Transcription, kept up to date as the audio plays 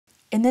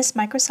In this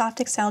Microsoft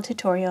Excel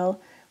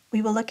tutorial,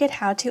 we will look at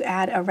how to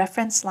add a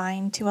reference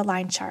line to a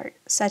line chart,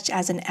 such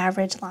as an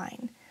average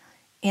line,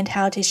 and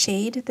how to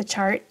shade the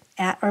chart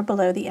at or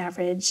below the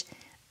average,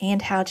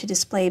 and how to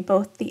display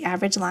both the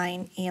average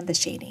line and the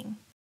shading.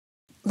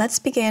 Let's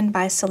begin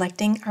by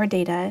selecting our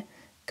data,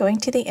 going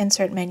to the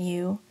Insert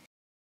menu,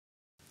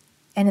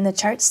 and in the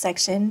Charts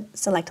section,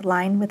 select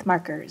Line with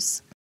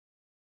Markers.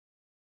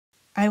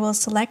 I will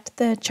select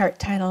the chart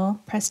title,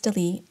 press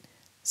Delete,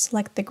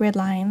 select the grid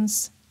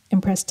lines,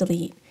 and press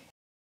Delete,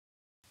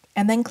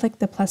 and then click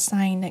the plus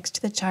sign next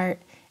to the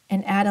chart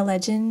and add a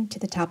legend to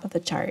the top of the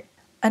chart.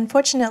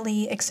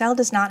 Unfortunately, Excel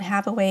does not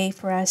have a way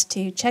for us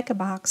to check a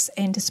box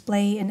and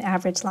display an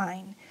average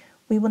line.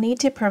 We will need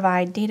to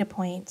provide data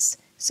points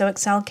so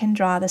Excel can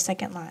draw the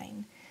second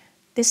line.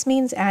 This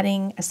means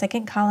adding a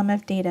second column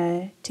of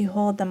data to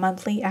hold the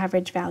monthly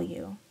average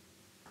value.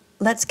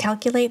 Let's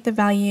calculate the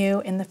value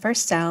in the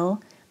first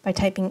cell by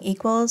typing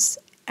equals,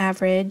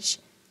 average,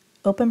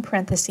 open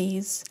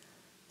parentheses,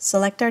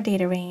 select our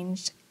data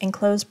range, and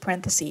close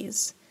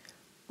parentheses.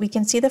 We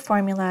can see the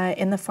formula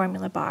in the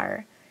formula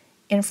bar.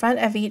 In front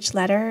of each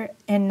letter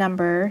and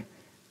number,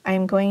 I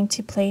am going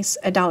to place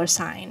a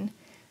 $sign.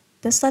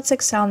 This lets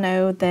Excel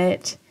know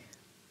that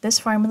this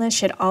formula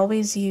should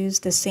always use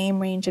the same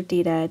range of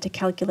data to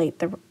calculate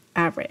the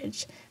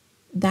average.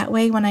 That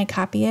way, when I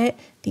copy it,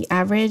 the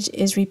average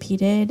is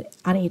repeated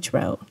on each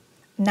row.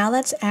 Now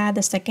let's add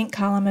the second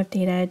column of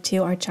data to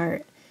our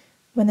chart.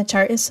 When the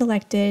chart is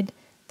selected,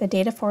 the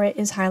data for it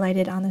is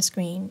highlighted on the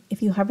screen.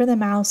 If you hover the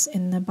mouse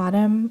in the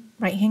bottom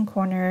right-hand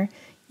corner,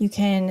 you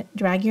can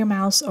drag your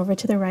mouse over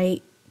to the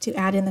right to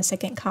add in the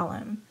second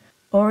column.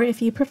 Or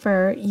if you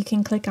prefer, you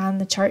can click on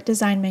the Chart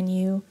Design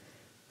menu,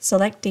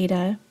 select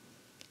Data,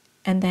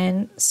 and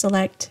then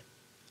select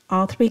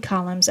all three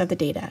columns of the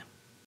data.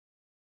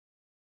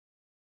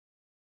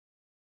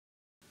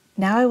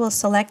 Now I will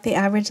select the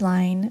average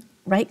line,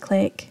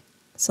 right-click,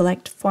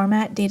 select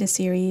Format Data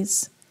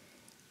Series,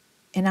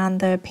 and on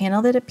the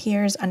panel that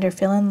appears under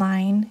Fill in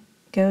Line,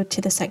 go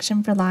to the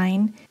section for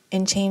line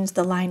and change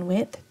the line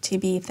width to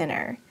be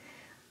thinner.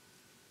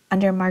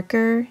 Under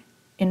Marker,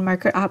 in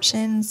Marker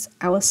Options,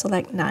 I will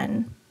select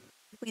None.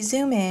 If we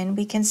zoom in,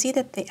 we can see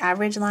that the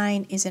average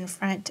line is in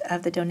front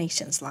of the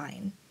donations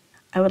line.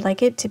 I would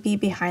like it to be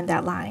behind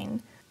that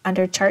line.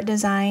 Under Chart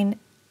Design,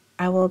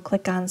 I will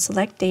click on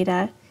Select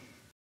Data,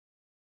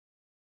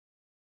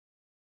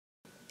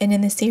 and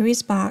in the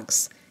Series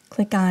box,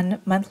 click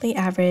on Monthly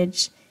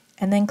Average,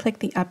 and then click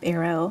the up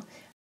arrow.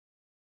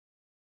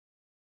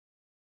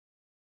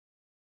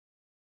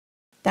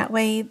 That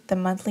way, the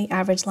monthly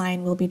average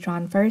line will be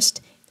drawn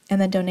first, and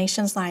the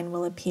donations line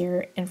will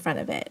appear in front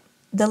of it.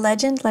 The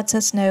legend lets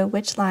us know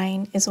which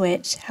line is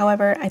which.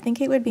 However, I think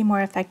it would be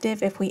more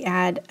effective if we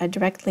add a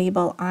direct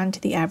label onto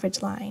the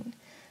average line.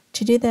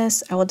 To do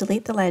this, I will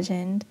delete the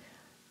legend,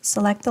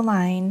 select the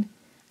line,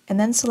 and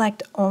then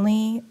select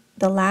only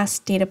the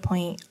last data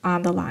point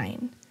on the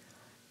line.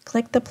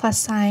 Click the plus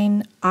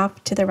sign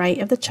off to the right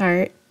of the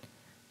chart,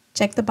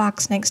 check the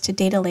box next to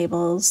Data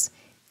Labels,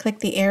 click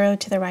the arrow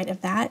to the right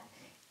of that,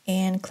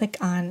 and click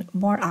on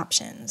More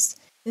Options.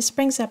 This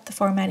brings up the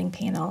formatting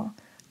panel,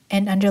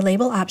 and under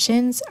Label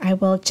Options, I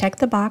will check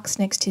the box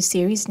next to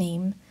Series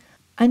Name,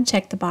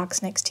 uncheck the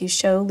box next to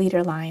Show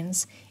Leader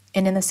Lines,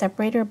 and in the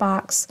separator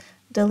box,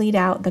 delete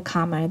out the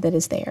comma that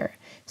is there,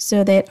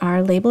 so that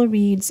our label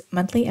reads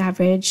Monthly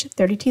Average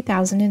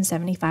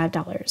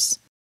 $32,075.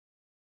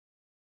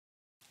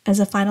 As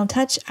a final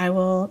touch, I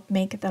will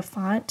make the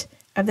font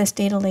of this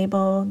data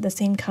label the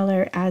same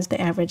color as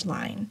the average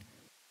line.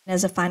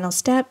 As a final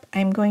step,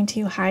 I'm going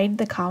to hide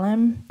the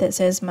column that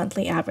says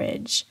monthly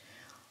average.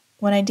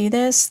 When I do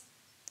this,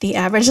 the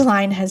average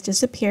line has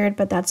disappeared,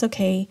 but that's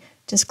okay.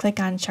 Just click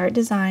on Chart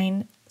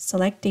Design,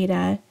 select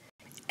Data,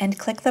 and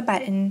click the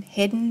button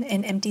Hidden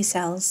in Empty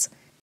Cells,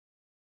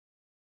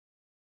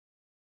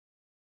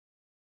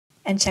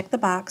 and check the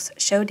box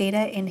Show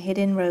Data in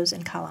Hidden Rows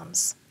and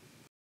Columns.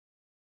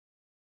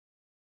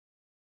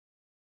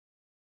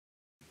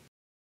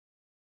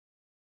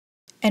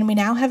 And we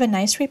now have a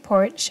nice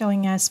report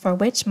showing us for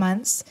which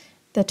months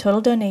the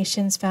total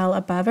donations fell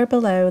above or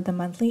below the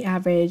monthly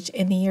average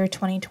in the year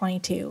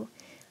 2022.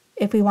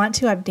 If we want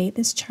to update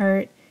this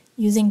chart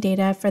using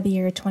data for the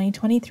year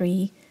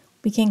 2023,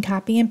 we can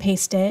copy and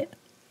paste it.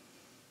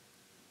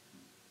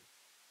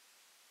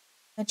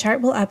 The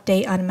chart will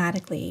update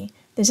automatically.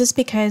 This is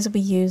because we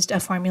used a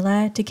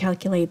formula to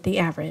calculate the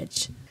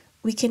average.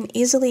 We can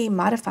easily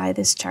modify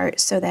this chart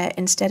so that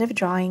instead of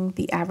drawing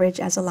the average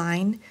as a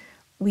line,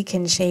 we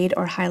can shade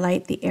or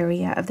highlight the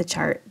area of the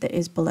chart that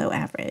is below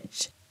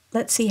average.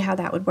 Let's see how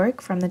that would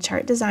work. From the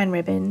Chart Design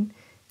ribbon,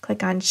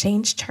 click on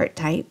Change Chart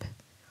Type.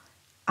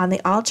 On the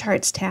All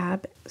Charts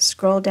tab,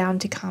 scroll down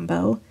to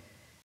Combo.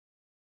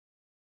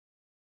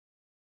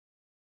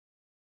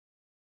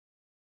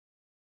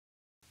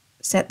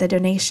 Set the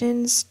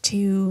donations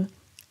to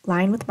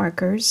Line with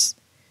Markers,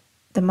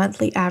 the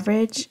monthly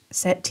average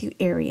set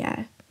to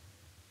Area.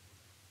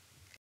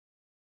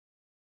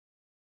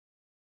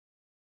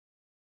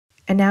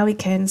 And now we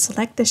can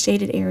select the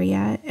shaded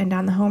area and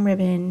on the home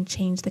ribbon,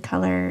 change the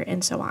color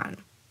and so on.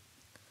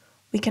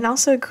 We can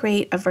also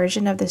create a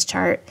version of this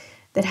chart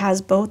that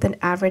has both an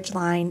average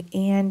line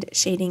and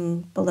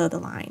shading below the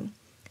line.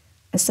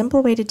 A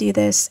simple way to do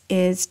this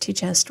is to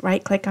just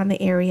right-click on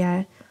the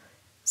area,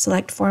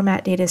 select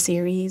Format Data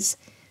Series,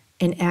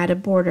 and add a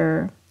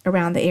border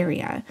around the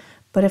area.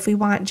 But if we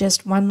want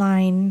just one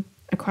line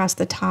across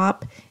the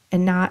top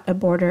and not a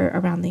border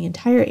around the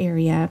entire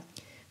area,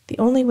 the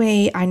only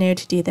way I know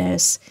to do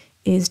this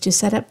is to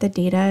set up the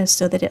data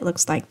so that it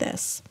looks like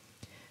this.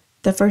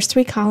 The first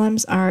three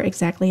columns are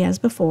exactly as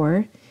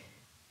before: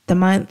 the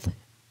month,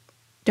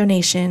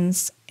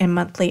 donations, and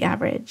monthly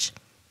average.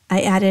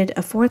 I added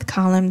a fourth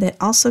column that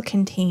also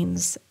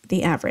contains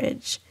the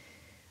average.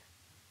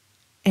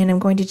 And I'm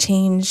going to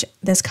change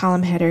this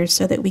column header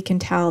so that we can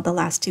tell the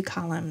last two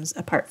columns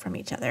apart from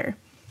each other.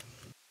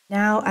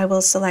 Now I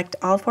will select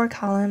all four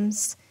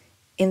columns,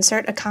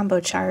 insert a combo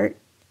chart,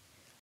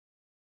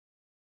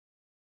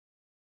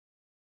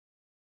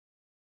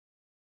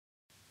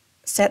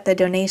 set the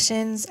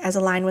donations as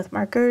a line with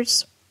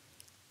markers,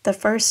 the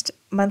first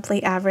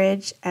monthly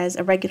average as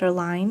a regular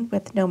line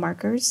with no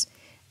markers,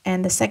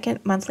 and the second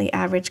monthly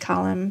average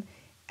column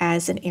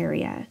as an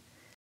area.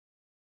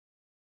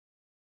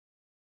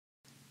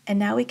 And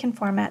now we can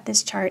format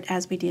this chart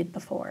as we did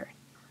before.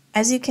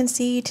 As you can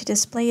see, to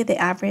display the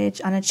average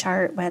on a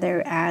chart,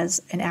 whether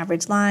as an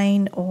average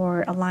line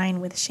or a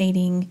line with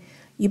shading,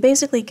 you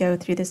basically go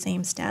through the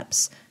same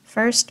steps.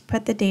 First,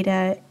 put the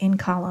data in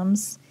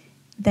columns,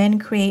 then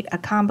create a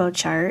combo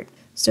chart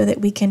so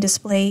that we can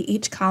display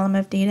each column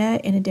of data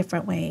in a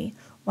different way.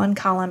 One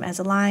column as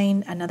a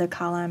line, another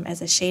column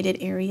as a shaded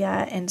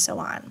area, and so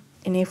on.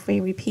 And if we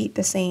repeat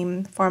the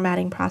same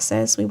formatting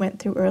process we went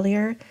through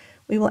earlier,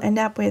 we will end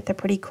up with a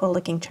pretty cool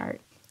looking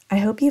chart. I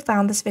hope you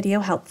found this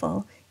video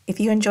helpful. If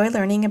you enjoy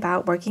learning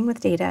about working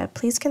with data,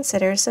 please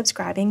consider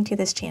subscribing to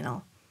this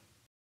channel.